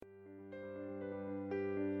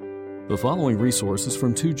The following resource is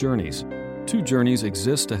from Two Journeys. Two Journeys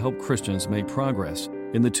exists to help Christians make progress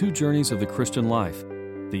in the two journeys of the Christian life,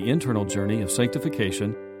 the internal journey of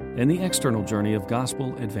sanctification and the external journey of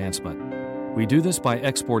gospel advancement. We do this by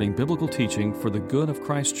exporting biblical teaching for the good of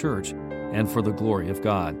Christ's church and for the glory of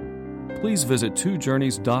God. Please visit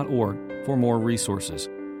twojourneys.org for more resources.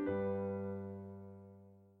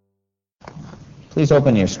 Please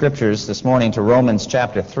open your scriptures this morning to Romans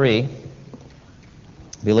chapter 3.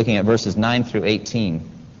 We'll be looking at verses 9 through 18.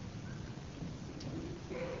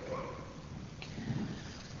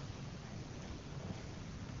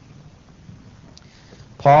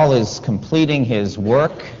 Paul is completing his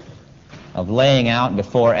work of laying out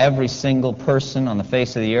before every single person on the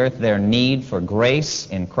face of the earth their need for grace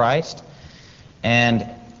in Christ. And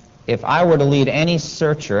if I were to lead any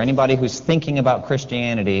searcher, anybody who's thinking about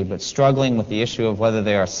Christianity but struggling with the issue of whether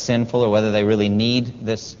they are sinful or whether they really need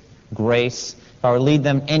this grace, if I were to lead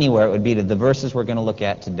them anywhere, it would be to the verses we're going to look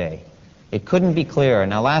at today. It couldn't be clearer.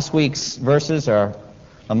 Now, last week's verses are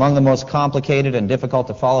among the most complicated and difficult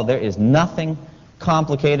to follow. There is nothing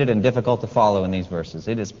complicated and difficult to follow in these verses.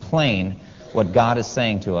 It is plain what God is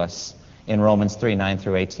saying to us in Romans 3, 9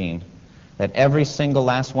 through 18, that every single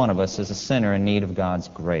last one of us is a sinner in need of God's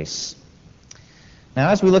grace. Now,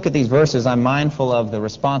 as we look at these verses, I'm mindful of the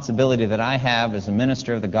responsibility that I have as a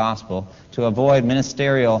minister of the gospel to avoid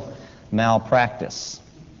ministerial malpractice.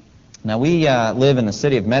 Now, we live in the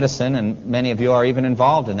city of medicine, and many of you are even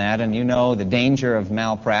involved in that, and you know the danger of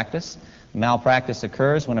malpractice. Malpractice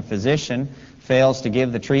occurs when a physician fails to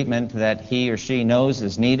give the treatment that he or she knows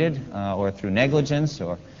is needed, or through negligence,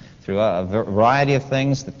 or through a variety of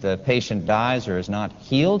things, that the patient dies or is not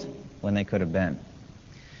healed when they could have been.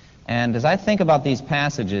 And as I think about these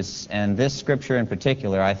passages, and this scripture in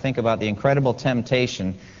particular, I think about the incredible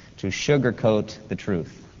temptation to sugarcoat the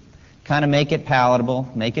truth. Kind of make it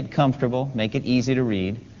palatable, make it comfortable, make it easy to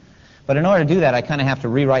read. But in order to do that, I kind of have to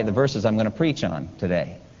rewrite the verses I'm going to preach on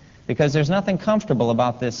today. Because there's nothing comfortable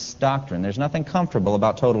about this doctrine. There's nothing comfortable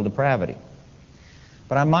about total depravity.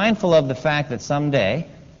 But I'm mindful of the fact that someday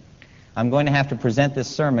I'm going to have to present this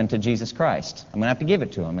sermon to Jesus Christ. I'm going to have to give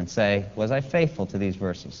it to him and say, was I faithful to these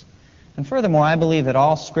verses? And furthermore, I believe that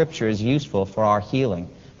all Scripture is useful for our healing,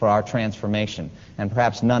 for our transformation, and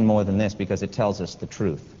perhaps none more than this because it tells us the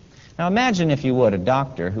truth. Now imagine, if you would, a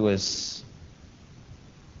doctor who is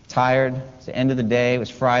tired. It's the end of the day. It was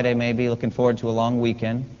Friday maybe, looking forward to a long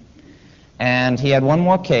weekend. And he had one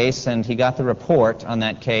more case, and he got the report on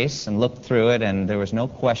that case and looked through it, and there was no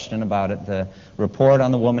question about it. The report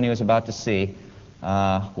on the woman he was about to see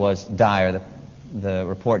was dire. The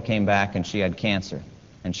report came back, and she had cancer.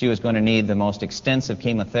 And she was going to need the most extensive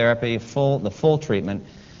chemotherapy, the full treatment.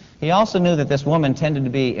 He also knew that this woman tended to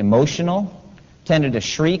be emotional, tended to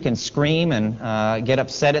shriek and scream and get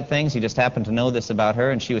upset at things. He just happened to know this about her,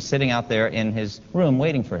 and she was sitting out there in his room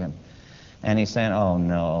waiting for him. And he's saying, oh,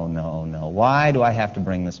 no, no, no. Why do I have to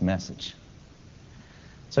bring this message?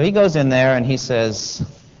 So he goes in there and he says,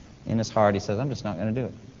 in his heart, he says, I'm just not going to do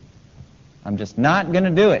it. I'm just not going to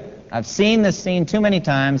do it. I've seen this scene too many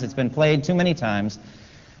times. It's been played too many times.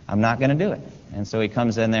 I'm not going to do it. And so he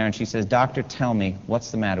comes in there and she says, Doctor, tell me, what's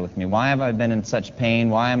the matter with me? Why have I been in such pain?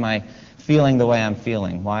 Why am I feeling the way I'm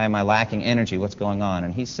feeling? Why am I lacking energy? What's going on?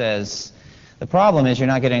 And he says, the problem is you're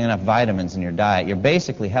not getting enough vitamins in your diet. You're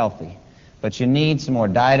basically healthy. But you need some more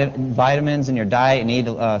vitamins in your diet. You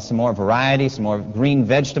need some more variety, some more green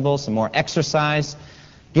vegetables, some more exercise.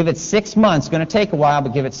 Give it 6 months. It's going to take a while,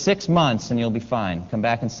 but give it 6 months and you'll be fine. Come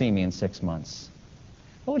back and see me in 6 months.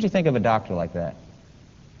 What would you think of a doctor like that?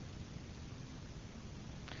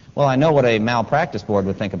 Well, I know what a malpractice board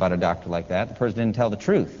would think about a doctor like that. The person didn't tell the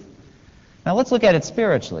truth. Now let's look at it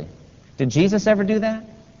spiritually. Did Jesus ever do that?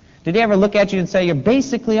 Did he ever look at you and say, you're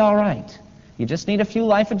basically all right? You just need a few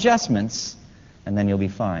life adjustments, and then you'll be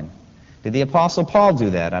fine. Did the Apostle Paul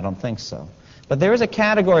do that? I don't think so. But there is a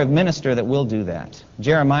category of minister that will do that.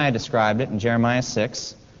 Jeremiah described it in Jeremiah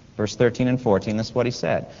 6, verse 13 and 14. This is what he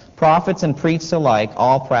said. Prophets and priests alike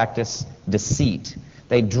all practice deceit.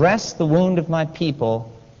 They dress the wound of my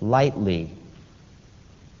people lightly.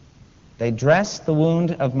 They dress the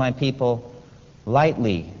wound of my people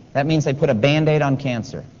lightly. That means they put a Band-Aid on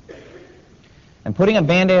cancer. And putting a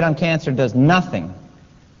Band-Aid on cancer does nothing.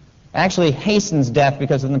 Actually hastens death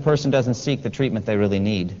because then the person doesn't seek the treatment they really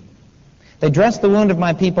need. They dress the wound of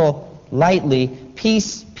my people lightly.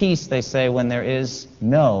 Peace, peace, they say, when there is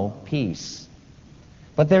no peace.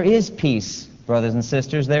 But there is peace, brothers and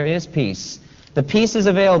sisters. There is peace. The peace is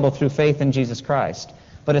available through faith in Jesus Christ.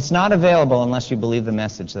 But it's not available unless you believe the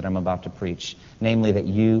message that I'm about to preach, namely that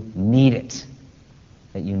you need it.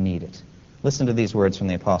 That you need it. Listen to these words from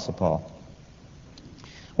the Apostle Paul.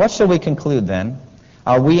 What shall we conclude then?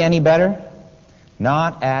 Are we any better?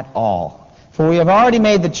 Not at all. For we have already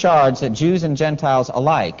made the charge that Jews and Gentiles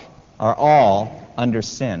alike are all under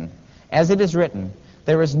sin. As it is written,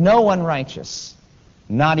 there is no one righteous,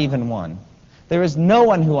 not even one. There is no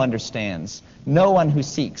one who understands, no one who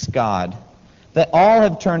seeks God. That all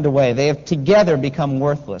have turned away. They have together become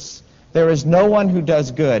worthless. There is no one who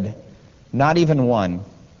does good, not even one.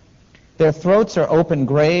 Their throats are open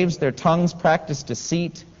graves. Their tongues practice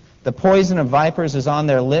deceit. The poison of vipers is on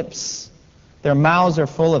their lips. Their mouths are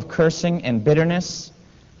full of cursing and bitterness.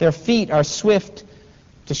 Their feet are swift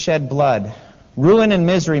to shed blood. Ruin and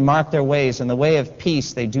misery mark their ways, and the way of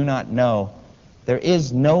peace they do not know. There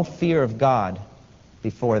is no fear of God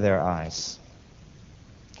before their eyes.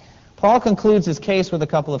 Paul concludes his case with a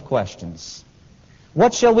couple of questions.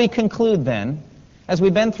 What shall we conclude then, as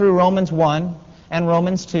we've been through Romans 1 and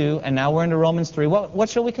Romans 2, and now we're into Romans 3, what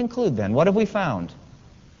shall we conclude then? What have we found?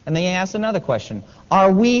 And then he asks another question.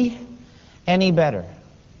 Are we any better?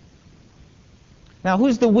 Now,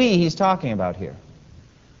 who's the we he's talking about here?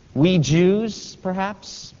 We Jews,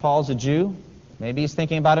 perhaps? Paul's a Jew. Maybe he's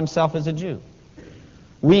thinking about himself as a Jew.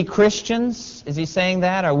 We Christians, is he saying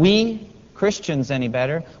that? Are we Christians any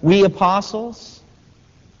better? We apostles?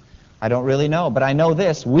 I don't really know, but I know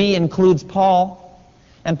this. We includes Paul.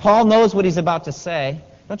 And Paul knows what he's about to say.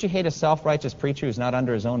 Don't you hate a self-righteous preacher who's not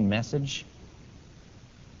under his own message?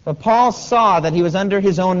 But Paul saw that he was under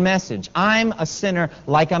his own message. I'm a sinner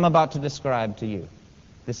like I'm about to describe to you.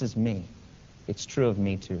 This is me. It's true of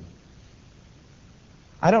me too.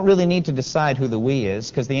 I don't really need to decide who the we is,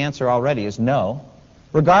 because the answer already is no.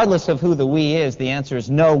 Regardless of who the we is, the answer is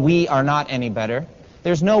no, we are not any better.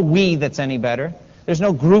 There's no we that's any better. There's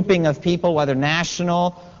no grouping of people, whether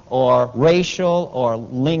national or racial or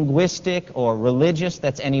linguistic or religious,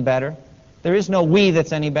 that's any better. There is no we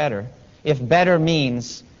that's any better, if better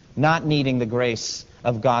means not needing the grace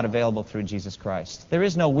of God available through Jesus Christ. There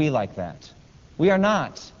is no we like that. We are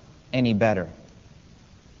not any better.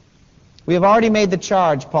 We have already made the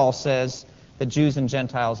charge, Paul says, that Jews and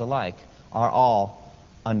Gentiles alike are all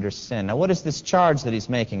under sin. Now, what is this charge that he's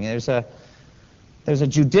making? There's a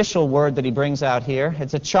judicial word that he brings out here.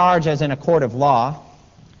 It's a charge as in a court of law.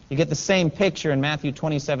 You get the same picture in Matthew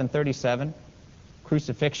 27:37,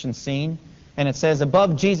 crucifixion scene. And it says,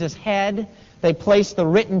 above Jesus' head, they placed the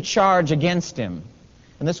written charge against him.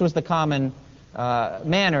 And this was the common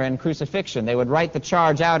manner in crucifixion. They would write the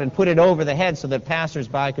charge out and put it over the head so that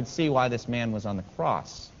passers-by could see why this man was on the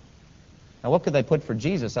cross. Now, what could they put for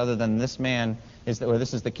Jesus other than this man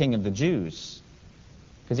this is the King of the Jews?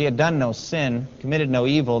 Because he had done no sin, committed no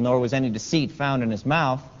evil, nor was any deceit found in his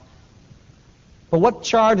mouth. But what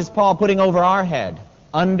charge is Paul putting over our head?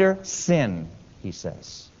 Under sin, he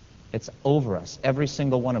says. It's over us, every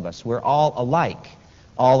single one of us. We're all alike,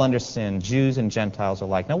 all under sin, Jews and Gentiles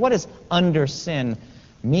alike. Now, what does under sin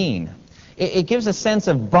mean? It gives a sense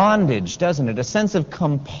of bondage, doesn't it? A sense of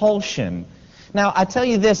compulsion. Now, I tell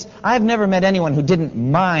you this, I've never met anyone who didn't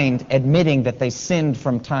mind admitting that they sinned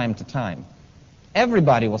from time to time.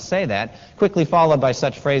 Everybody will say that, quickly followed by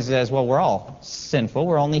such phrases as, well, we're all sinful,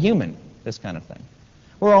 we're only human, this kind of thing.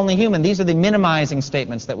 We're only human. These are the minimizing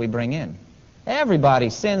statements that we bring in.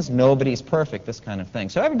 Everybody sins, nobody's perfect, this kind of thing.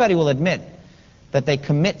 So everybody will admit that they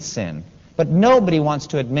commit sin, but nobody wants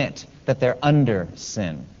to admit that they're under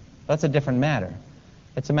sin. That's a different matter.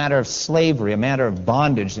 It's a matter of slavery, a matter of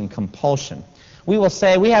bondage and compulsion. We will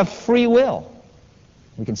say we have free will.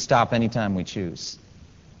 We can stop anytime we choose.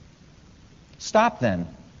 Stop then.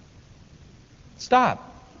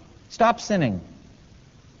 Stop. Stop sinning.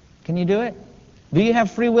 Can you do it? Do you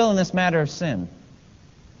have free will in this matter of sin?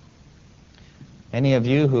 Any of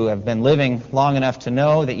you who have been living long enough to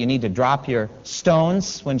know that you need to drop your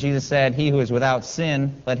stones when Jesus said, he who is without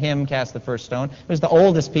sin, let him cast the first stone. It was the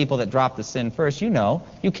oldest people that dropped the sin first. You know,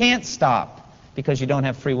 you can't stop because you don't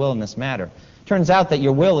have free will in this matter. Turns out that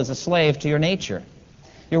your will is a slave to your nature.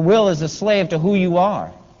 Your will is a slave to who you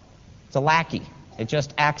are. It's a lackey. It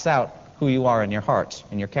just acts out who you are in your heart,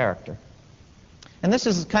 in your character. And this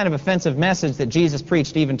is a kind of offensive message that Jesus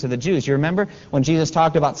preached even to the Jews. You remember when Jesus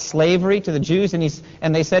talked about slavery to the Jews,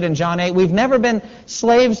 and they said in John 8, we've never been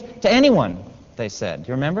slaves to anyone, they said. Do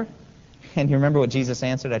you remember? And you remember what Jesus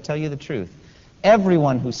answered? I tell you the truth.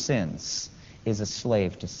 Everyone who sins is a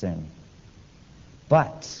slave to sin.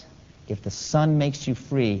 But if the Son makes you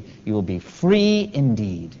free, you will be free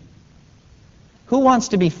indeed. Who wants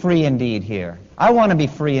to be free indeed here? I want to be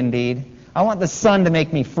free indeed. I want the Son to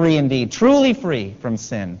make me free indeed, truly free from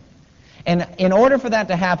sin. And in order for that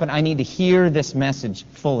to happen, I need to hear this message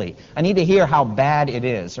fully. I need to hear how bad it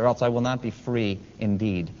is, or else I will not be free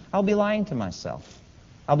indeed. I'll be lying to myself.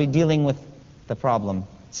 I'll be dealing with the problem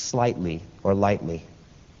slightly or lightly.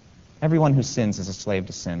 Everyone who sins is a slave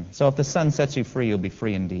to sin. So if the Son sets you free, you'll be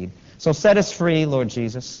free indeed. So set us free, Lord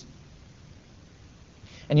Jesus.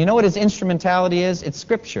 And you know what his instrumentality is? It's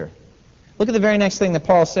Scripture. Look at the very next thing that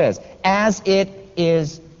Paul says. As it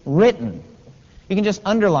is written. You can just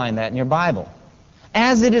underline that in your Bible.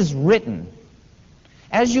 As it is written.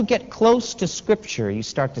 As you get close to Scripture, you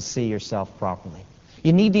start to see yourself properly.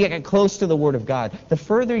 You need to get close to the Word of God. The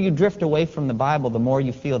further you drift away from the Bible, the more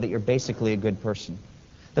you feel that you're basically a good person.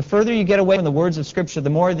 The further you get away from the words of Scripture, the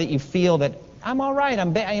more that you feel that I'm all right.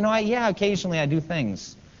 Occasionally I do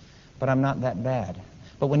things, but I'm not that bad.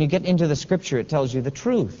 But when you get into the Scripture, it tells you the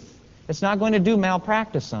truth. It's not going to do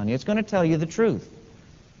malpractice on you. It's going to tell you the truth,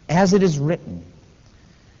 as it is written.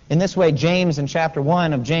 In this way, James, in chapter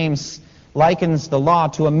 1 of James, likens the law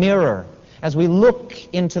to a mirror. As we look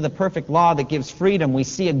into the perfect law that gives freedom, we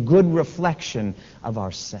see a good reflection of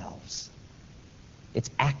ourselves. It's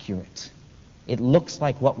accurate. It looks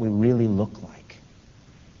like what we really look like.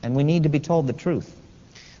 And we need to be told the truth.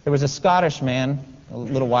 There was a Scottish man a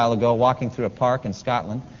little while ago walking through a park in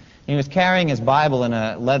Scotland. He was carrying his Bible in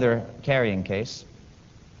a leather carrying case.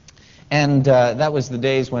 And that was the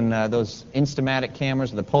days when those Instamatic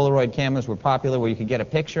cameras, the Polaroid cameras, were popular, where you could get a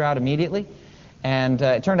picture out immediately. And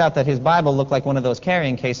it turned out that his Bible looked like one of those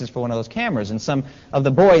carrying cases for one of those cameras. And some of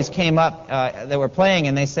the boys came up that were playing,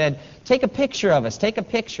 and they said, take a picture of us, take a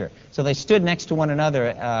picture. So they stood next to one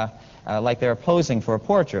another like they were posing for a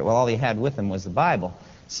portrait. Well, all he had with him was the Bible.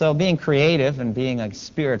 So being creative and being a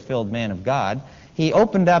spirit-filled man of God, he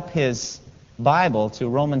opened up his Bible to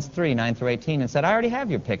Romans 3, 9 through 18, and said, I already have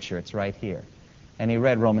your picture, it's right here. And he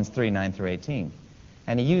read Romans 3, 9 through 18.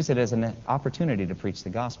 And he used it as an opportunity to preach the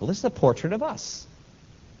gospel. This is a portrait of us.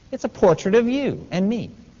 It's a portrait of you and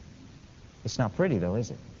me. It's not pretty, though,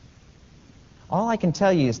 is it? All I can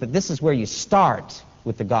tell you is that this is where you start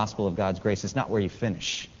with the gospel of God's grace. It's not where you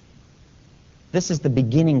finish. This is the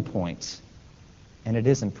beginning point. And it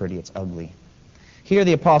isn't pretty, it's ugly. Here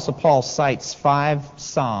the Apostle Paul cites 5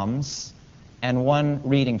 Psalms and 1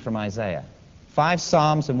 reading from Isaiah. 5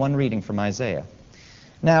 Psalms and 1 reading from Isaiah.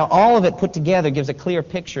 Now, all of it put together gives a clear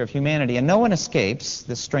picture of humanity, and no one escapes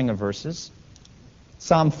this string of verses.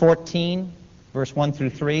 Psalm 14, verse 1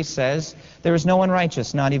 through 3 says, there is no one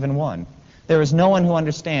righteous, not even one. There is no one who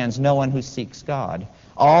understands, no one who seeks God.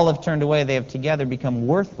 All have turned away, they have together become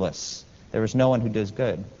worthless. There is no one who does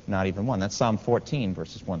good, not even one. That's Psalm 14,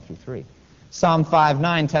 verses 1 through 3. Psalm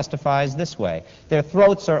 5:9 testifies this way, their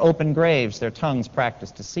throats are open graves, their tongues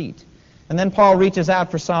practice deceit. And then Paul reaches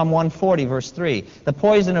out for Psalm 140, verse 3. The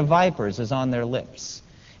poison of vipers is on their lips.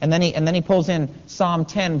 And then he pulls in Psalm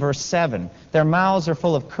 10, verse 7. Their mouths are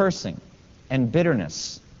full of cursing and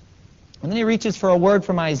bitterness. And then he reaches for a word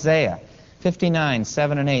from Isaiah 59,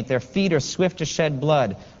 7 and 8. Their feet are swift to shed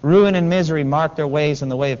blood. Ruin and misery mark their ways in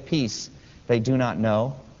the way of peace. They do not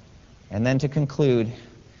know. And then to conclude,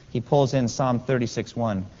 he pulls in Psalm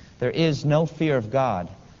 36:1. There is no fear of God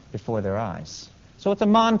before their eyes. So it's a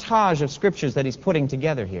montage of scriptures that he's putting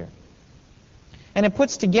together here. And it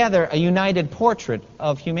puts together a united portrait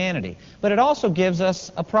of humanity. But it also gives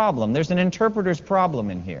us a problem. There's an interpreter's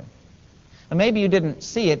problem in here. And maybe you didn't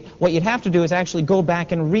see it. What you'd have to do is actually go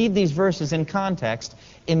back and read these verses in context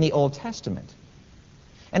in the Old Testament.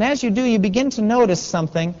 And as you do, you begin to notice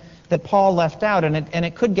something that Paul left out, and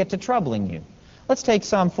it could get to troubling you. Let's take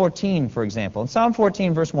Psalm 14, for example. In Psalm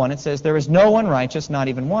 14, verse 1, it says, there is no one righteous, not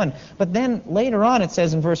even one. But then later on it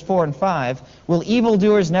says in verse 4 and 5, will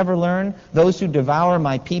evildoers never learn, those who devour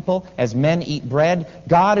my people as men eat bread?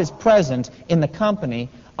 God is present in the company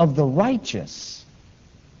of the righteous.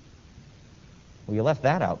 Well, you left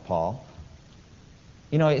that out, Paul.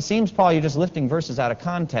 You know, it seems, Paul, you're just lifting verses out of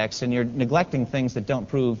context and you're neglecting things that don't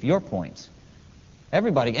prove your point.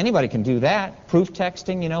 Anybody can do that. Proof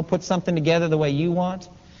texting, put something together the way you want.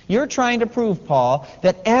 You're trying to prove, Paul,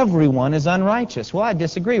 that everyone is unrighteous. Well, I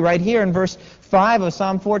disagree. Right here in verse 5 of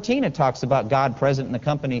Psalm 14, it talks about God present in the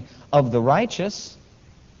company of the righteous.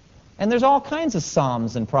 And there's all kinds of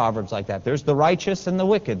psalms and proverbs like that. There's the righteous and the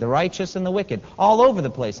righteous and the wicked, all over the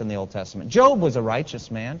place in the Old Testament. Job was a righteous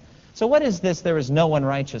man. So what is this, there is no one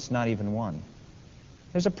righteous, not even one?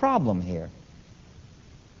 There's a problem here.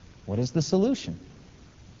 What is the solution?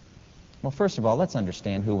 Well, first of all, let's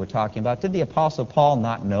understand who we're talking about. Did the Apostle Paul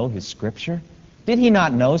not know his Scripture? Did he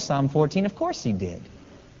not know Psalm 14? Of course he did.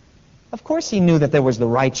 Of course he knew that there was the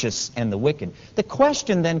righteous and the wicked. The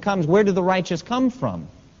question then comes, where do the righteous come from?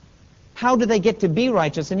 How do they get to be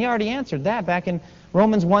righteous? And he already answered that back in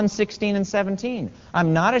Romans 1:16 and 17.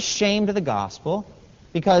 I'm not ashamed of the gospel,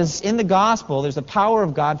 because in the gospel there's the power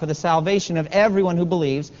of God for the salvation of everyone who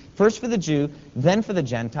believes, first for the Jew, then for the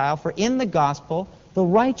Gentile. For in the gospel the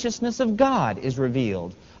righteousness of God is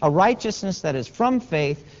revealed, a righteousness that is from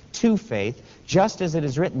faith to faith, just as it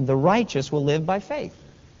is written, the righteous will live by faith.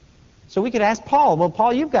 So we could ask Paul, well,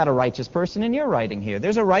 Paul, you've got a righteous person in your writing here.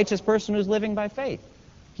 There's a righteous person who's living by faith.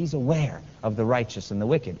 He's aware of the righteous and the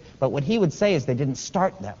wicked. But what he would say is they didn't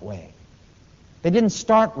start that way. They didn't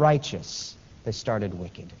start righteous. They started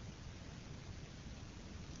wicked.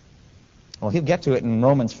 Well, he'll get to it in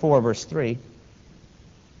Romans 4, verse 3.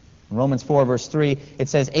 In Romans 4, verse 3, it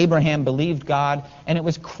says, Abraham believed God, and it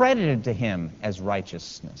was credited to him as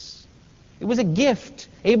righteousness. It was a gift.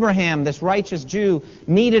 Abraham, this righteous Jew,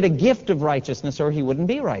 needed a gift of righteousness or he wouldn't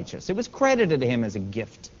be righteous. It was credited to him as a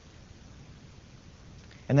gift.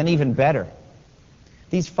 And then even better,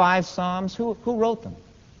 these 5 Psalms, who wrote them?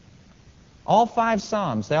 All 5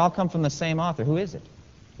 Psalms, they all come from the same author. Who is it?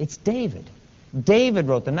 It's David. David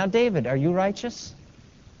wrote them. Now, David, are you righteous?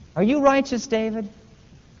 Are you righteous, David?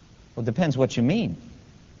 Well, it depends what you mean.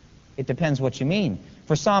 It depends what you mean.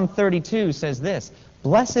 For Psalm 32 says this,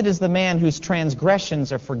 Blessed is the man whose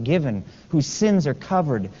transgressions are forgiven, whose sins are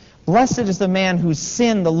covered. Blessed is the man whose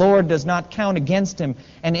sin the Lord does not count against him,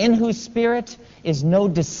 and in whose spirit is no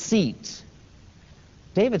deceit.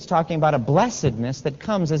 David's talking about a blessedness that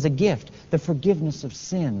comes as a gift, the forgiveness of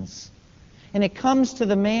sins. And it comes to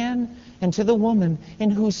the man and to the woman in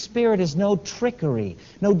whose spirit is no trickery,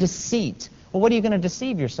 no deceit. Well, what are you going to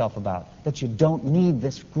deceive yourself about? That you don't need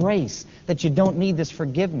this grace, that you don't need this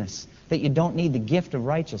forgiveness, that you don't need the gift of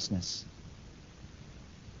righteousness.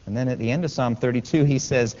 And then at the end of Psalm 32, he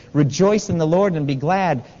says, Rejoice in the Lord and be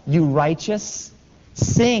glad, you righteous.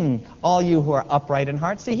 Sing, all you who are upright in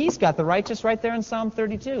heart. See, he's got the righteous right there in Psalm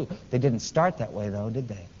 32. They didn't start that way, though, did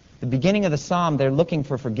they? The beginning of the psalm, they're looking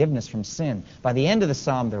for forgiveness from sin. By the end of the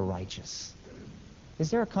psalm, they're righteous. Is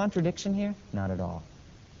there a contradiction here? Not at all.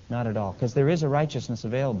 Not at all, because there is a righteousness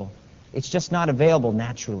available. It's just not available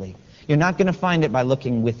naturally. You're not going to find it by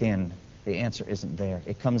looking within. The answer isn't there.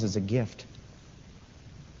 It comes as a gift.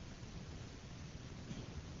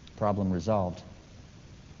 Problem resolved.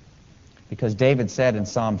 Because David said in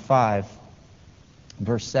Psalm 5,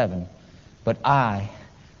 verse 7, But I,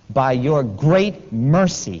 by your great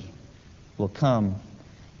mercy, will come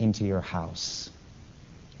into your house.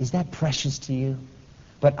 Is that precious to you?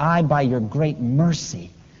 But I, by your great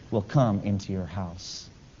mercy, will come into your house.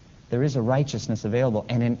 There is a righteousness available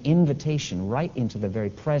and an invitation right into the very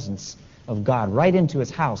presence of God, right into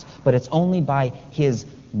his house, but it's only by his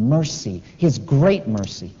mercy, his great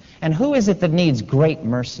mercy. And who is it that needs great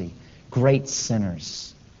mercy? Great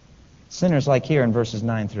sinners. Sinners like here in verses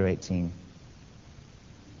 9 through 18.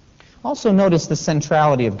 Also notice the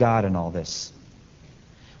centrality of God in all this.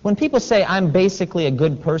 When people say, I'm basically a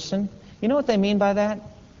good person, you know what they mean by that?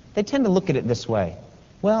 They tend to look at it this way.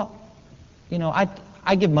 Well, you know,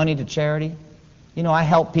 I give money to charity. You know, I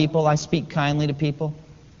help people. I speak kindly to people.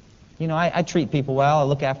 You know, I treat people well. I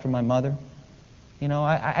look after my mother. You know,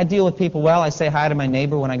 I deal with people well. I say hi to my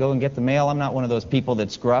neighbor when I go and get the mail. I'm not one of those people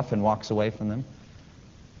that's gruff and walks away from them.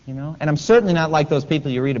 You know, and I'm certainly not like those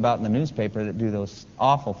people you read about in the newspaper that do those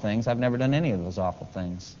awful things. I've never done any of those awful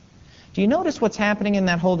things. Do you notice what's happening in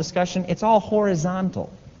that whole discussion? It's all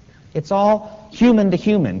horizontal. It's all human to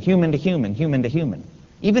human, human to human, human to human.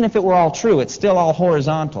 Even if it were all true, it's still all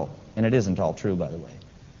horizontal. And it isn't all true, by the way.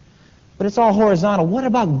 But it's all horizontal. What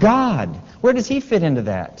about God? Where does he fit into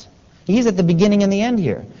that? He's at the beginning and the end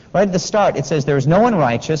here. Right at the start, it says, there is no one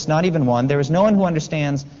righteous, not even one. There is no one who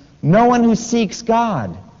understands, no one who seeks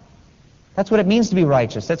God. That's what it means to be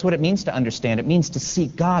righteous. That's what it means to understand. It means to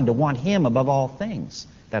seek God, to want him above all things.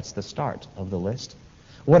 That's the start of the list.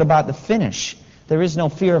 What about the finish? There is no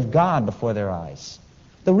fear of God before their eyes.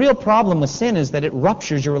 The real problem with sin is that it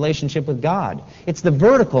ruptures your relationship with God. It's the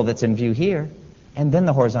vertical that's in view here, and then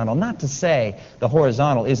the horizontal. Not to say the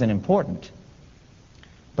horizontal isn't important,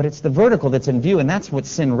 but it's the vertical that's in view, and that's what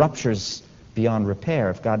sin ruptures beyond repair.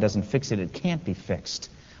 If God doesn't fix it, it can't be fixed.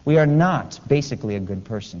 We are not basically a good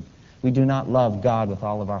person. We do not love God with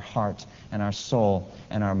all of our heart and our soul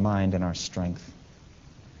and our mind and our strength.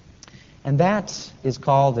 And that is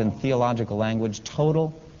called, in theological language,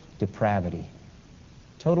 total depravity.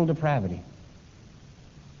 Total depravity.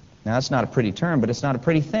 Now, that's not a pretty term, but it's not a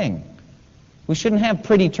pretty thing. We shouldn't have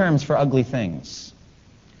pretty terms for ugly things.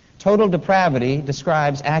 Total depravity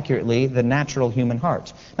describes accurately the natural human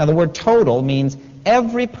heart. Now, the word total means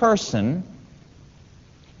every person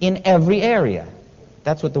in every area.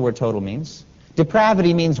 That's what the word total means.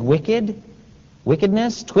 Depravity means wickedness,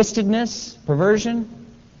 twistedness, perversion,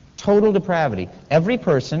 total depravity. Every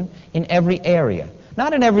person in every area.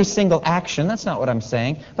 Not in every single action, that's not what I'm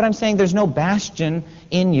saying, but I'm saying there's no bastion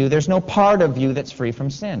in you, there's no part of you that's free from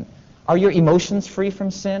sin. Are your emotions free from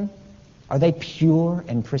sin? Are they pure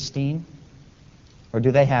and pristine? Or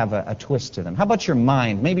do they have a twist to them? How about your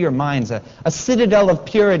mind? Maybe your mind's a citadel of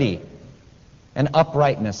purity and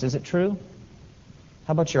uprightness. Is it true?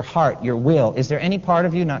 How about your heart, your will? Is there any part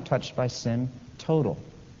of you not touched by sin? Total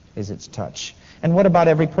is its touch. And what about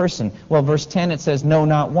every person? Well, verse 10 it says, no,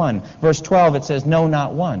 not one. Verse 12 it says, no,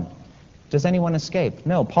 not one. Does anyone escape?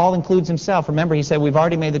 No. Paul includes himself. Remember, he said, we've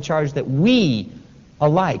already made the charge that we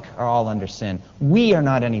alike are all under sin. We are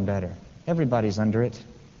not any better. Everybody's under it.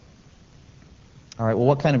 All right, well,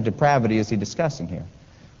 what kind of depravity is he discussing here?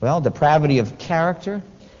 Well, depravity of character,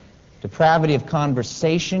 depravity of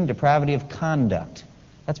conversation, depravity of conduct.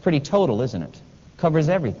 That's pretty total, isn't it? Covers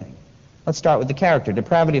everything. Let's start with the character.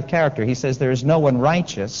 Depravity of character. He says there is no one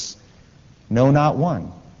righteous, no, not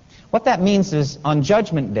one. What that means is on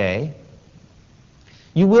Judgment Day,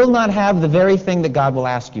 you will not have the very thing that God will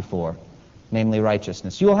ask you for, namely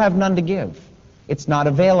righteousness. You will have none to give. It's not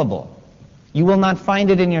available. You will not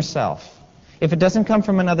find it in yourself. If it doesn't come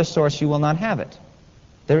from another source, you will not have it.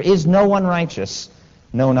 There is no one righteous,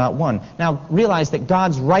 no, not one. Now, realize that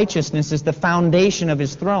God's righteousness is the foundation of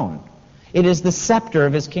his throne. It is the scepter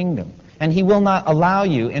of his kingdom. And he will not allow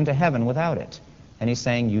you into heaven without it. And he's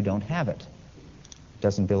saying you don't have it. It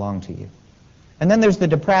doesn't belong to you. And then there's the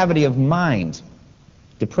depravity of mind,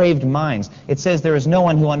 depraved minds. It says there is no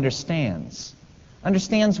one who understands.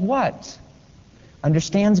 Understands what?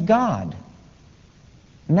 Understands God.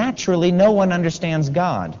 Naturally, no one understands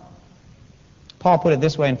God. Paul put it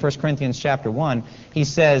this way in 1 Corinthians chapter 1. He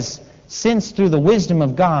says, since through the wisdom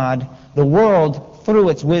of God, the world through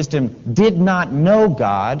its wisdom did not know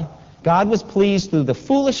God, God was pleased through the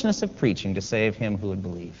foolishness of preaching to save him who would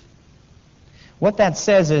believe. What that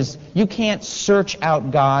says is you can't search out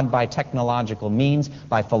God by technological means,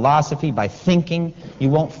 by philosophy, by thinking. You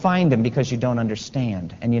won't find him because you don't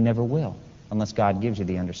understand, and you never will, unless God gives you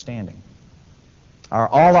the understanding.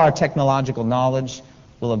 All our technological knowledge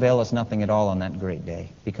will avail us nothing at all on that great day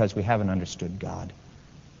because we haven't understood God.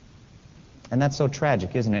 And that's so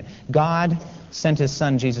tragic, isn't it? God sent his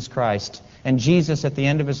Son, Jesus Christ, and Jesus, at the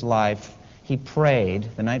end of his life, he prayed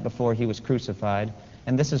the night before he was crucified,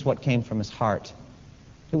 and this is what came from his heart.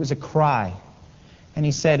 It was a cry. And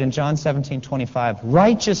he said in John 17:25,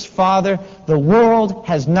 righteous Father, the world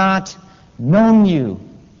has not known you.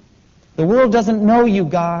 The world doesn't know you,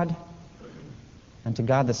 God. And to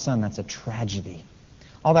God the Son, that's a tragedy.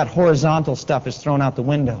 All that horizontal stuff is thrown out the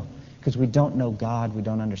window because we don't know God, we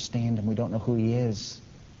don't understand him, we don't know who he is.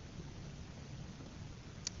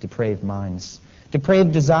 Depraved minds.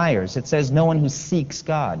 Depraved desires. It says no one who seeks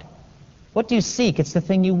God. What do you seek? It's the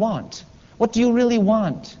thing you want. What do you really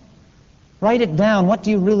want? Write it down. What do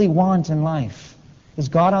you really want in life? Is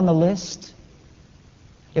God on the list?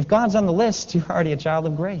 If God's on the list, you're already a child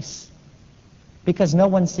of grace. Because no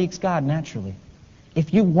one seeks God naturally.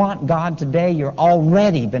 If you want God today, you're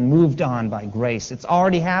already been moved on by grace. It's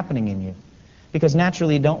already happening in you. Because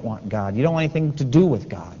naturally you don't want God. You don't want anything to do with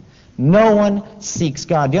God. No one seeks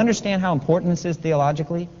God. Do you understand how important this is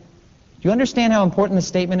theologically? Do you understand how important this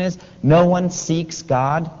statement is? No one seeks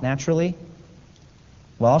God naturally?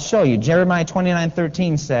 Well, I'll show you. Jeremiah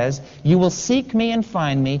 29:13 says, you will seek me and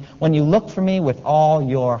find me when you look for me with all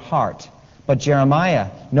your heart. But Jeremiah,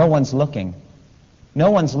 no one's looking.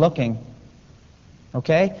 No one's looking.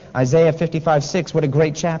 Okay? Isaiah 55:6, what a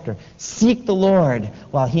great chapter. Seek the Lord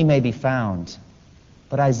while he may be found.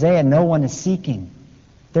 But Isaiah, no one is seeking.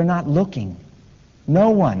 They're not looking.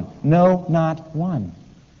 No one. No, not one.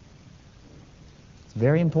 It's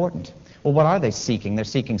very important. Well, what are they seeking? They're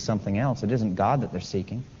seeking something else. It isn't God that they're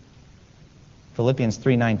seeking. Philippians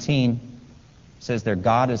 3:19 says their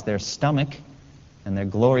God is their stomach and their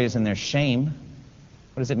glory is in their shame.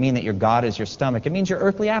 What does it mean that your God is your stomach? It means your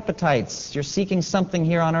earthly appetites. You're seeking something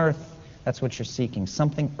here on earth. That's what you're seeking,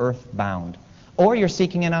 something earthbound. Or you're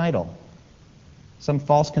seeking an idol, some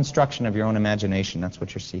false construction of your own imagination. That's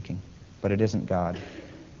what you're seeking. But it isn't God.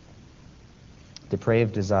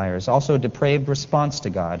 Depraved desires. Also a depraved response to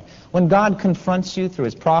God. When God confronts you through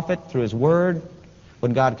his prophet, through his word,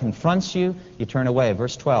 when God confronts you, you turn away.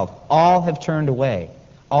 Verse 12, all have turned away.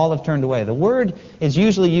 All have turned away. The word is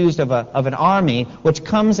usually used of an army which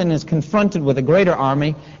comes and is confronted with a greater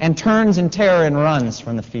army and turns in terror and runs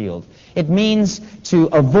from the field. It means to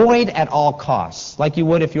avoid at all costs, like you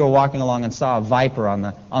would if you were walking along and saw a viper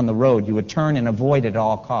on the road. You would turn and avoid at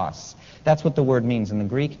all costs. That's what the word means in the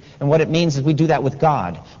Greek. And what it means is we do that with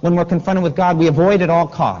God. When we're confronted with God, we avoid at all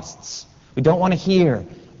costs. We don't want to hear.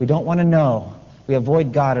 We don't want to know. We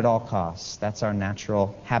avoid God at all costs. That's our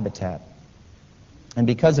natural habitat. And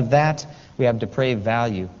because of that, we have depraved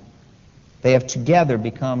value. They have together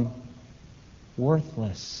become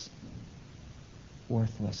worthless.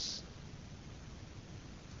 Worthless.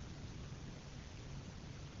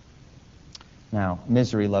 Now,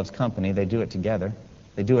 misery loves company. They do it together.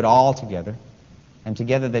 They do it all together. And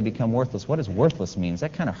together they become worthless. What does worthless mean?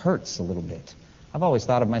 That kind of hurts a little bit. I've always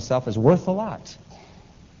thought of myself as worth a lot.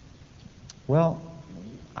 Well,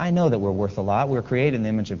 I know that we're worth a lot. We're created in the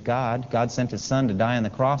image of God. God sent His Son to die on the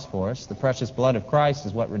cross for us. The precious blood of Christ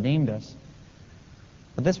is what redeemed us.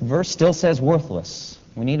 But this verse still says worthless.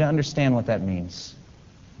 We need to understand what that means.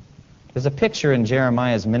 There's a picture in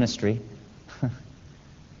Jeremiah's ministry.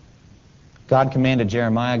 God commanded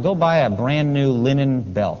Jeremiah, go buy a brand new linen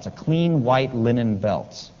belt, a clean white linen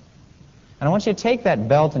belt. And I want you to take that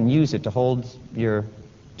belt and use it to hold your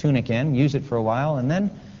tunic in, use it for a while, and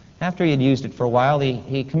then after he had used it for a while,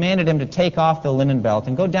 he commanded him to take off the linen belt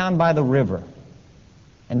and go down by the river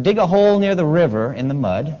and dig a hole near the river in the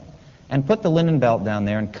mud and put the linen belt down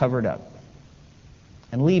there and cover it up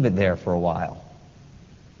and leave it there for a while.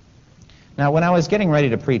 Now, when I was getting ready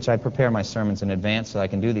to preach, I prepare my sermons in advance so I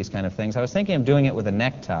can do these kind of things. I was thinking of doing it with a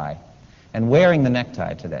necktie and wearing the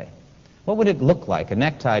necktie today. What would it look like? A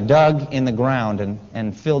necktie dug in the ground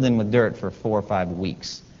and filled in with dirt for 4 or 5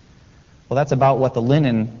 weeks. Well, that's about what the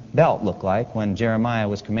linen belt looked like when Jeremiah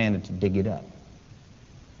was commanded to dig it up.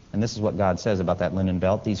 And this is what God says about that linen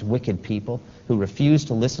belt. These wicked people who refuse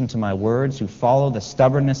to listen to my words, who follow the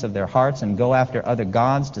stubbornness of their hearts and go after other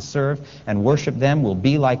gods to serve and worship them, will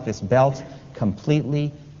be like this belt,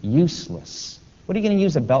 completely useless. What are you going to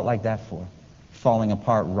use a belt like that for? Falling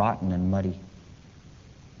apart, rotten, and muddy.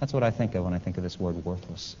 That's what I think of when I think of this word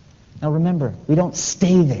worthless. Now remember, we don't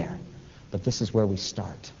stay there, but this is where we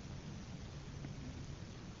start.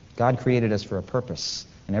 God created us for a purpose,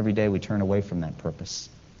 and every day we turn away from that purpose.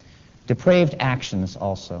 Depraved actions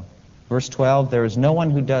also. Verse 12, there is no one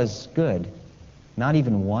who does good, not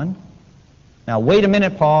even one. Now wait a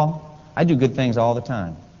minute, Paul. I do good things all the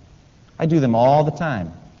time. I do them all the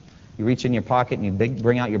time. You reach in your pocket and you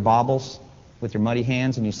bring out your baubles with your muddy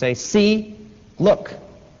hands and you say, see, look,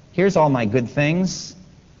 here's all my good things.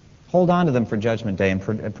 Hold on to them for Judgment Day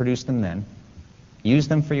and produce them then. Use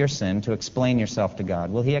them for your sin to explain yourself to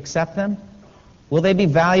God. Will He accept them? Will they be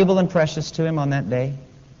valuable and precious to Him on that day?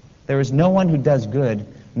 There is no one who does good,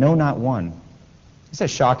 no, not one. It's a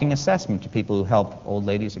shocking assessment to people who help old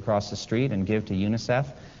ladies across the street and give to UNICEF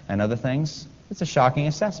and other things. It's a shocking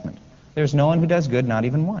assessment. There's no one who does good, not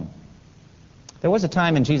even one. There was a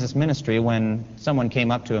time in Jesus' ministry when someone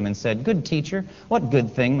came up to Him and said, good teacher, what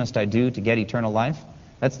good thing must I do to get eternal life?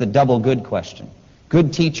 That's the double good question.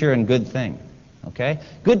 Good teacher and good thing. Okay?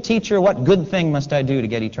 Good teacher, what good thing must I do to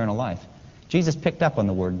get eternal life? Jesus picked up on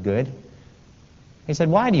the word good. He said,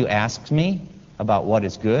 why do you ask me about what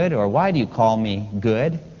is good, or why do you call me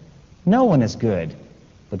good? No one is good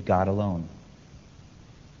but God alone.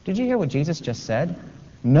 Did you hear what Jesus just said?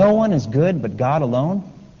 No one is good but God alone?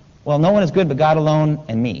 Well, no one is good but God alone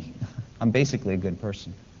and me. I'm basically a good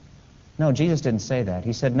person. No, Jesus didn't say that.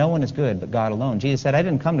 He said, no one is good but God alone. Jesus said, I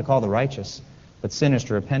didn't come to call the righteous, but sinners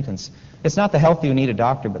to repentance. It's not the healthy who need a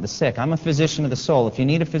doctor, but the sick. I'm a physician of the soul. If you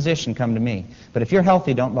need a physician, come to me. But if you're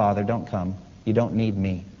healthy, don't bother, don't come. You don't need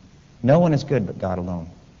me. No one is good but God alone.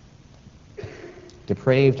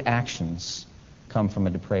 Depraved actions come from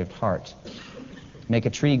a depraved heart. Make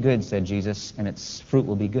a tree good, said Jesus, and its fruit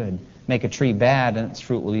will be good. Make a tree bad, and its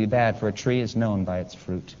fruit will be bad, for a tree is known by its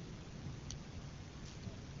fruit.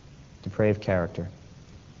 Depraved character.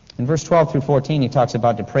 In verse 12 through 14, he talks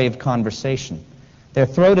about depraved conversation. Their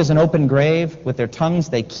throat is an open grave. With their tongues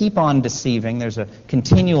they keep on deceiving. There's a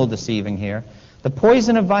continual deceiving here. The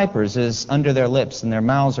poison of vipers is under their lips, and their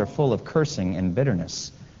mouths are full of cursing and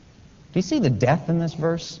bitterness. Do you see the death in this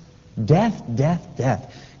verse? Death, death,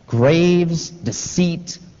 death. Graves,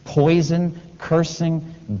 deceit, poison,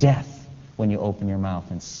 cursing, death when you open your mouth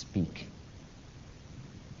and speak.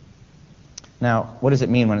 Now, what does it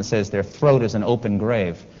mean when it says their throat is an open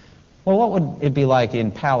grave? Well, what would it be like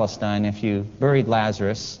in Palestine if you buried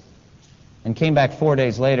Lazarus and came back 4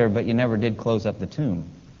 days later, but you never did close up the tomb?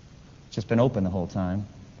 It's just been open the whole time.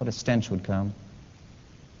 What a stench would come.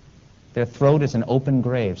 Their throat is an open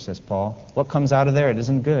grave, says Paul. What comes out of there? It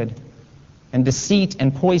isn't good. And deceit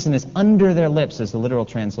and poison is under their lips, is the literal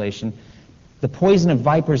translation. The poison of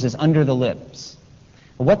vipers is under the lips.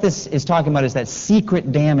 What this is talking about is that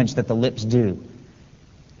secret damage that the lips do.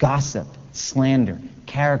 Gossip, slander,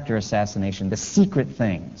 character assassination, the secret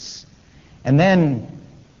things. And then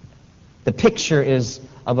the picture is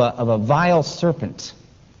of a vile serpent.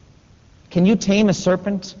 Can you tame a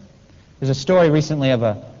serpent? There's a story recently of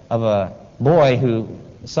a boy who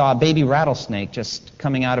saw a baby rattlesnake just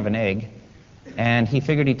coming out of an egg, and he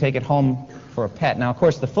figured he'd take it home for a pet. Now, of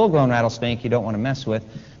course, the full-grown rattlesnake you don't want to mess with,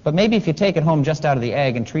 but maybe if you take it home just out of the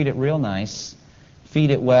egg and treat it real nice,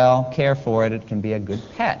 feed it well, care for it, it can be a good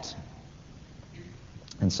pet.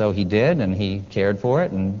 And so he did, and he cared for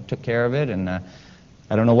it and took care of it, and I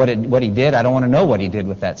don't know what he did. I don't want to know what he did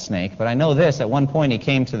with that snake, but I know this. At one point he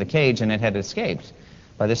came to the cage and it had escaped.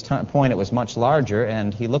 By this point it was much larger,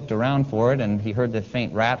 and he looked around for it, and he heard the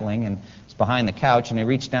faint rattling, and it's behind the couch, and he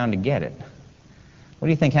reached down to get it. What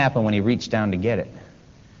do you think happened when he reached down to get it?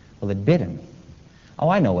 Well, it bit him. Oh,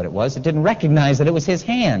 I know what it was. It didn't recognize that it was his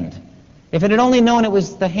hand. If it had only known it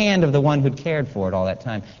was the hand of the one who'd cared for it all that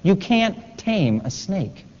time. You can't tame a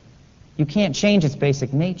snake. You can't change its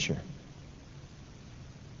basic nature.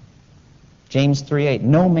 James 3:8,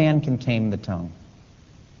 no man can tame the tongue.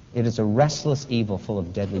 It is a restless evil full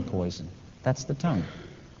of deadly poison. That's the tongue.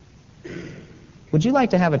 Would you like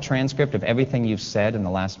to have a transcript of everything you've said in the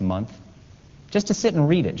last month? Just to sit and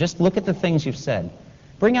read it. Just look at the things you've said.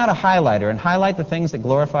 Bring out a highlighter and highlight the things that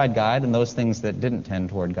glorified God and those things that didn't tend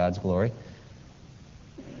toward God's glory.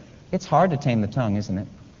 It's hard to tame the tongue, isn't it?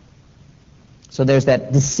 So there's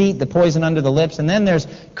that deceit, the poison under the lips, and then there's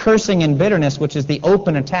cursing and bitterness, which is the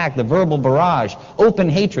open attack, the verbal barrage, open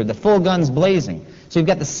hatred, the full guns blazing. So you've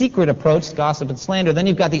got the secret approach, gossip and slander, then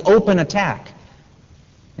you've got the open attack.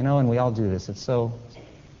 You know, and we all do this. It's so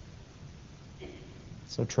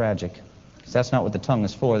tragic. Because that's not what the tongue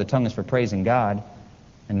is for. The tongue is for praising God,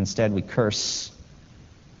 and instead we curse.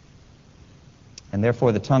 And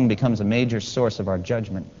therefore the tongue becomes a major source of our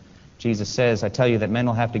judgment. Jesus says, I tell you that men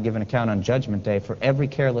will have to give an account on Judgment Day for every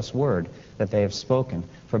careless word that they have spoken.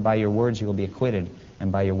 For by your words you will be acquitted,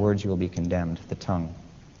 and by your words you will be condemned. The tongue.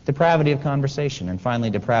 Depravity of conversation, and finally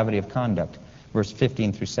depravity of conduct. Verse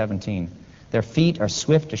 15 through 17. Their feet are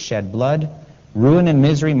swift to shed blood. Ruin and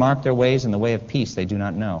misery mark their ways, and the way of peace they do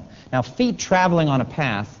not know. Now, feet traveling on a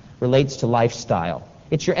path relates to lifestyle.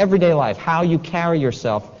 It's your everyday life, how you carry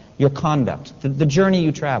yourself, your conduct, the journey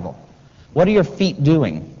you travel. What are your feet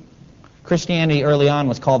doing? Christianity early on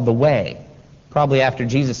was called the way, probably after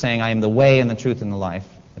Jesus saying, I am the way and the truth and the life,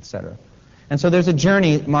 etc. And so there's a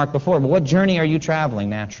journey marked before, but what journey are you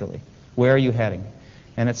traveling naturally? Where are you heading?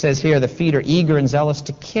 And it says here, the feet are eager and zealous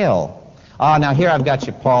to kill. Ah, now here I've got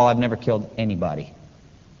you, Paul. I've never killed anybody.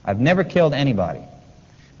 I've never killed anybody.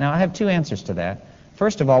 Now, I have two answers to that.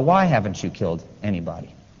 First of all, why haven't you killed anybody?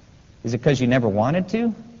 Is it because you never wanted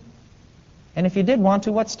to? And if you did want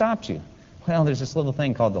to, what stopped you? Well, there's this little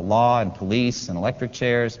thing called the law and police and electric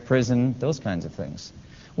chairs, prison, those kinds of things.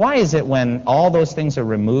 Why is it when all those things are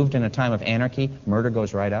removed in a time of anarchy, murder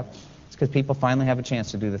goes right up? It's because people finally have a chance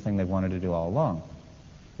to do the thing they've wanted to do all along.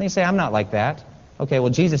 Then you say, I'm not like that. Okay, well,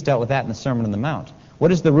 Jesus dealt with that in the Sermon on the Mount.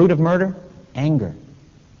 What is the root of murder? Anger.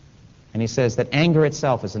 And he says that anger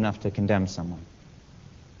itself is enough to condemn someone.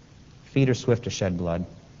 Feet are swift to shed blood.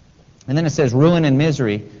 And then it says, ruin and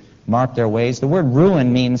misery mark their ways. The word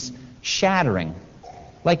ruin means shattering.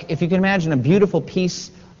 Like if you can imagine a beautiful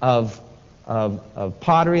piece of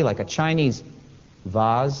pottery, like a Chinese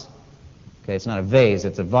vase. Okay, it's not a vase,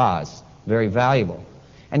 it's a vase. Very valuable.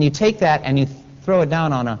 And you take that and you throw it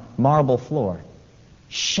down on a marble floor.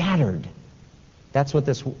 Shattered. That's what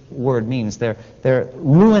this word means. Their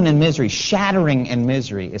ruin and misery, shattering and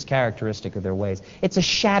misery is characteristic of their ways. It's a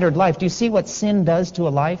shattered life. Do you see what sin does to a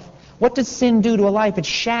life? What does sin do to a life? It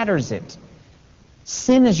shatters it.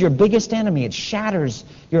 Sin is your biggest enemy. It shatters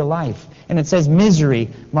your life. And it says misery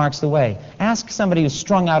marks the way. Ask somebody who's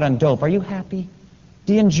strung out on dope, are you happy?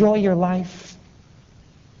 Do you enjoy your life?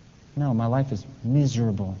 No, my life is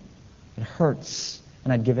miserable. It hurts,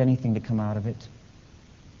 and I'd give anything to come out of it.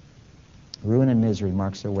 Ruin and misery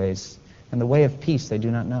marks their ways, and the way of peace they do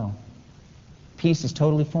not know. Peace is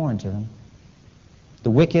totally foreign to them. The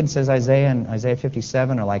wicked, says Isaiah in Isaiah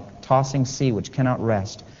 57, are like tossing sea which cannot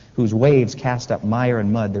rest, whose waves cast up mire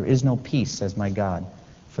and mud. There is no peace, says my God,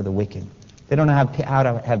 for the wicked. They don't know how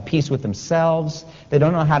to have peace with themselves. They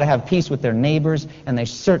don't know how to have peace with their neighbors, and they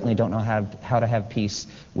certainly don't know how to have peace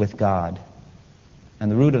with God. And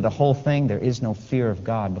the root of the whole thing, there is no fear of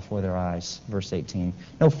God before their eyes. Verse 18.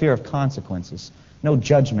 No fear of consequences. No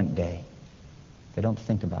judgment day. They don't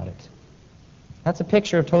think about it. That's a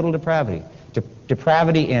picture of total depravity.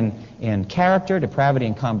 Depravity in character, depravity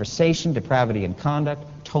in conversation, depravity in conduct,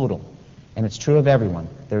 total. And it's true of everyone.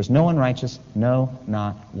 There is no one righteous, no,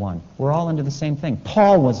 not one. We're all under the same thing.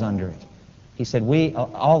 Paul was under it. He said, we,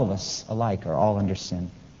 all of us alike, are all under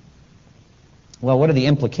sin. Well, what are the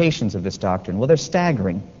implications of this doctrine? Well, they're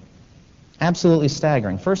staggering. Absolutely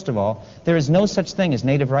staggering. First of all, there is no such thing as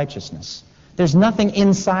native righteousness. There's nothing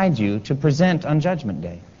inside you to present on Judgment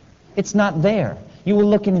Day. It's not there. You will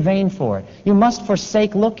look in vain for it. You must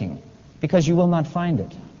forsake looking, because you will not find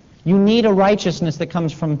it. You need a righteousness that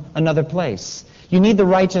comes from another place. You need the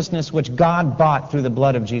righteousness which God bought through the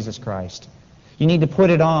blood of Jesus Christ. You need to put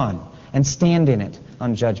it on and stand in it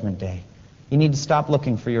on Judgment Day. You need to stop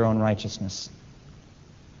looking for your own righteousness.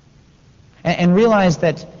 And realize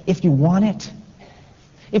that if you want it,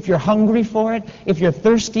 if you're hungry for it, if you're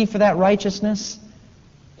thirsty for that righteousness,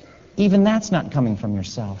 even that's not coming from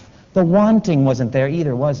yourself. The wanting wasn't there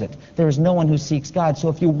either, was it? There is no one who seeks God. So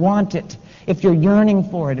if you want it, if you're yearning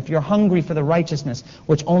for it, if you're hungry for the righteousness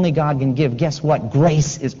which only God can give, guess what?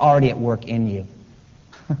 Grace is already at work in you.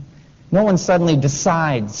 No one suddenly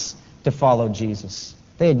decides to follow Jesus.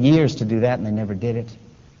 They had years to do that and they never did it.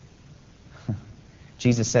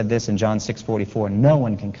 Jesus said this in John 6:44, no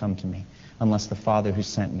one can come to me unless the Father who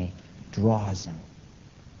sent me draws him.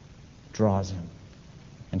 Draws him.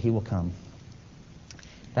 And he will come.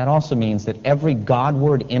 That also means that every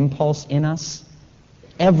Godward impulse in us,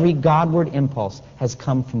 every Godward impulse has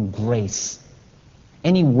come from grace.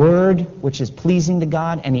 Any word which is pleasing to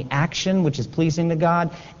God, any action which is pleasing to God,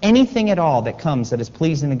 anything at all that comes that is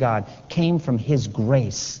pleasing to God came from His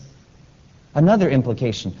grace. Another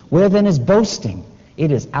implication, where then is boasting?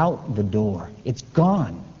 It is out the door. It's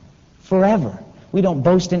gone forever. We don't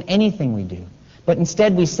boast in anything we do. But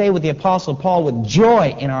instead we say with the Apostle Paul, with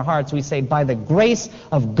joy in our hearts, we say, by the grace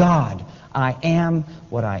of God, I am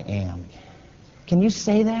what I am. Can you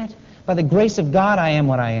say that? By the grace of God, I am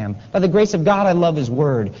what I am. By the grace of God, I love His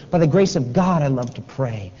Word. By the grace of God, I love to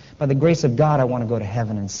pray. By the grace of God, I want to go to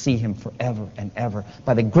heaven and see Him forever and ever.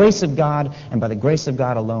 By the grace of God, and by the grace of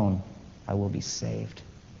God alone, I will be saved.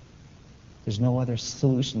 There's no other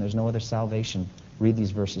solution. There's no other salvation. Read these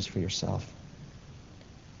verses for yourself.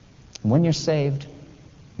 When you're saved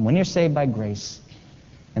by grace,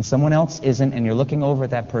 and someone else isn't, and you're looking over at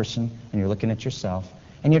that person, and you're looking at yourself,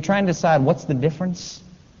 and you're trying to decide what's the difference?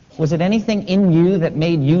 Was it anything in you that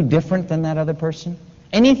made you different than that other person?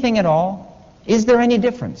 Anything at all? Is there any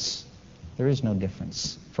difference? There is no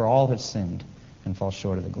difference, for all have sinned and fall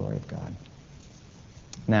short of the glory of God.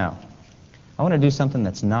 Now, I want to do something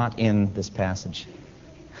that's not in this passage.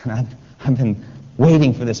 And I've been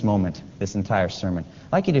waiting for this moment, this entire sermon.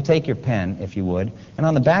 I'd like you to take your pen, if you would, and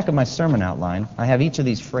on the back of my sermon outline, I have each of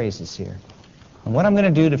these phrases here. And what I'm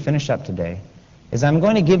going to do to finish up today is I'm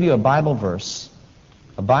going to give you a Bible verse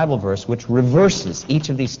which reverses each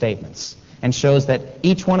of these statements and shows that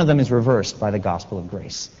each one of them is reversed by the gospel of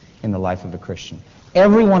grace in the life of a Christian.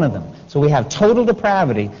 Every one of them. So we have total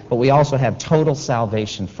depravity, but we also have total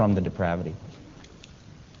salvation from the depravity.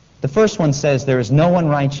 The first one says, there is no one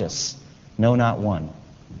righteous, no, not one.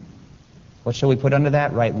 What shall we put under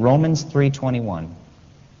that? Write Romans 3:21.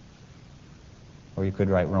 Or you could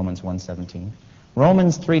write Romans 1:17.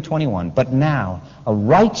 Romans 3:21. But now, a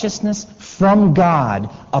righteousness from God,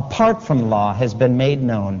 apart from law, has been made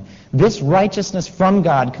known. This righteousness from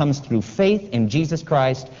God comes through faith in Jesus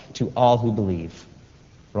Christ to all who believe.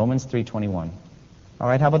 Romans 3:21. All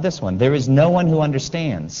right, how about this one? There is no one who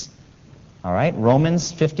understands. All right,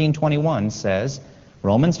 Romans 15:21 says,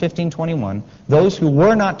 Romans 15:21, those who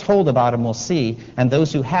were not told about him will see, and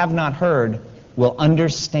those who have not heard will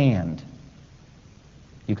understand.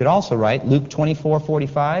 You could also write Luke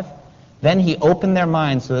 24:45, then he opened their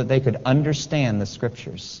minds so that they could understand the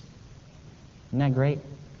Scriptures. Isn't that great?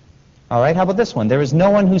 All right, how about this one? There is no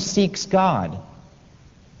one who seeks God.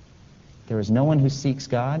 There is no one who seeks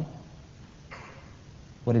God.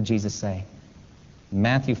 What did Jesus say?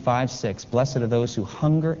 Matthew 5:6, blessed are those who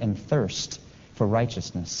hunger and thirst for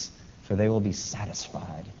righteousness, for they will be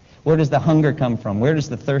satisfied. Where does the hunger come from? Where does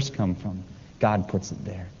the thirst come from? God puts it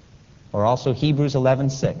there. Or also Hebrews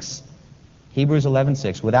 11:6. Hebrews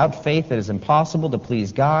 11:6, without faith it is impossible to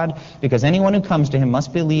please God, because anyone who comes to Him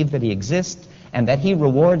must believe that He exists and that He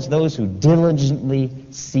rewards those who diligently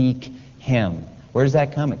seek Him. Where does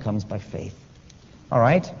that come? It comes by faith. All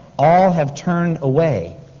right? All have turned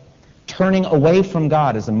away. Turning away from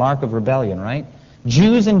God is a mark of rebellion, right?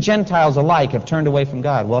 Jews and Gentiles alike have turned away from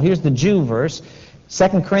God. Well, here's the Jew verse,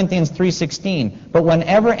 2 Corinthians 3:16. But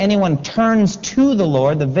whenever anyone turns to the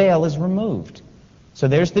Lord, the veil is removed. So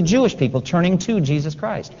there's the Jewish people turning to Jesus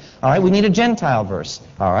Christ. All right, we need a Gentile verse.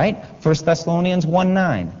 All right, 1 Thessalonians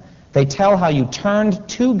 1:9. They tell how you turned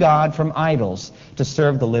to God from idols to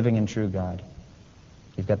serve the living and true God.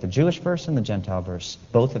 You've got the Jewish verse and the Gentile verse.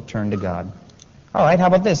 Both have turned to God. All right, how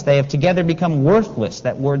about this? They have together become worthless,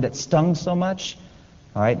 that word that stung so much.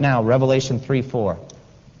 All right, now, Revelation 3:4.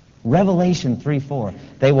 Revelation 3:4.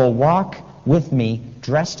 They will walk with me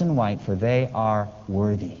dressed in white, for they are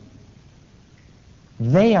worthy.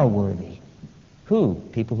 They are worthy. Who?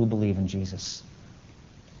 People who believe in Jesus.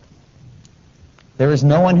 There is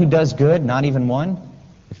no one who does good, not even one.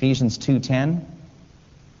 Ephesians 2:10.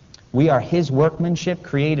 We are his workmanship,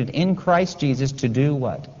 created in Christ Jesus to do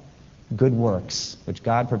what? Good works, which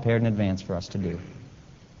God prepared in advance for us to do.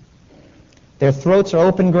 Their throats are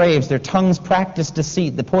open graves. Their tongues practice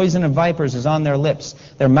deceit. The poison of vipers is on their lips.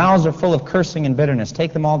 Their mouths are full of cursing and bitterness.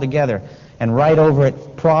 Take them all together and write over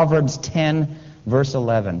it Proverbs 10, verse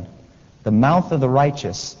 11. The mouth of the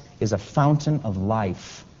righteous is a fountain of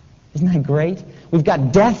life. Isn't that great? We've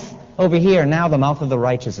got death over here. Now the mouth of the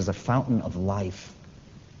righteous is a fountain of life.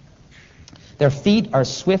 Their feet are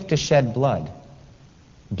swift to shed blood.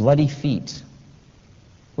 Bloody feet.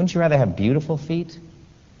 Wouldn't you rather have beautiful feet?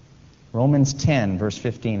 Romans 10, verse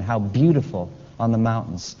 15. How beautiful on the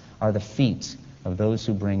mountains are the feet of those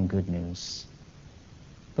who bring good news.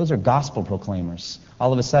 Those are gospel proclaimers.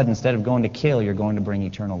 All of a sudden, instead of going to kill, you're going to bring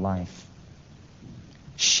eternal life.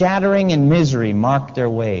 Shattering and misery mark their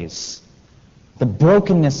ways. The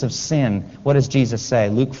brokenness of sin. What does Jesus say?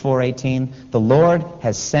 Luke 4:18. The Lord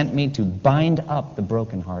has sent me to bind up the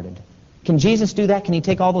brokenhearted. Can Jesus do that? Can he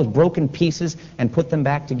take all those broken pieces and put them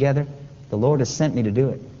back together? The Lord has sent me to do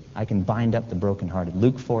it. I can bind up the brokenhearted.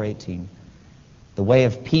 Luke 4:18. The way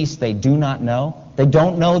of peace they do not know. They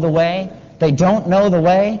don't know the way. They don't know the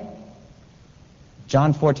way.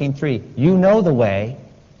 John 14:3. You know the way.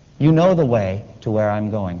 You know the way to where I'm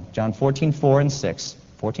going. John 14:4 and 6.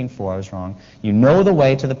 14:4, I was wrong. You know the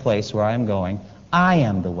way to the place where I am going. I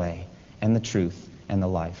am the way and the truth and the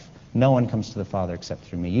life. No one comes to the Father except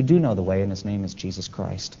through me. You do know the way, and his name is Jesus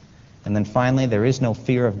Christ. And then finally, there is no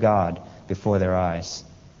fear of God before their eyes.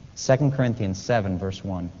 2 Corinthians 7, verse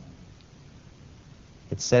 1.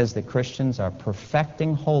 It says that Christians are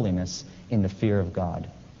perfecting holiness in the fear of God.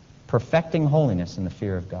 Perfecting holiness in the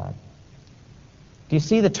fear of God. Do you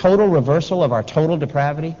see the total reversal of our total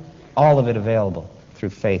depravity? All of it available through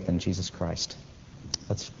faith in Jesus Christ.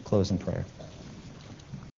 Let's close in prayer.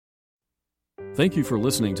 Thank you for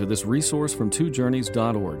listening to this resource from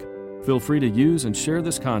twojourneys.org. Feel free to use and share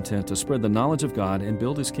this content to spread the knowledge of God and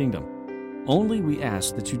build his kingdom. Only we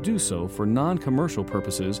ask that you do so for non-commercial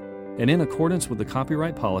purposes and in accordance with the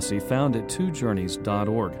copyright policy found at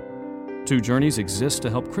twojourneys.org. Two Journeys exists to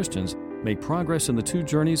help Christians make progress in the two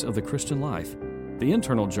journeys of the Christian life, the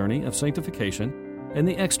internal journey of sanctification and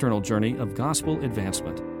the external journey of gospel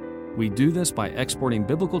advancement. We do this by exporting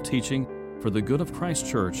biblical teaching for the good of Christ's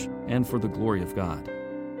church and for the glory of God.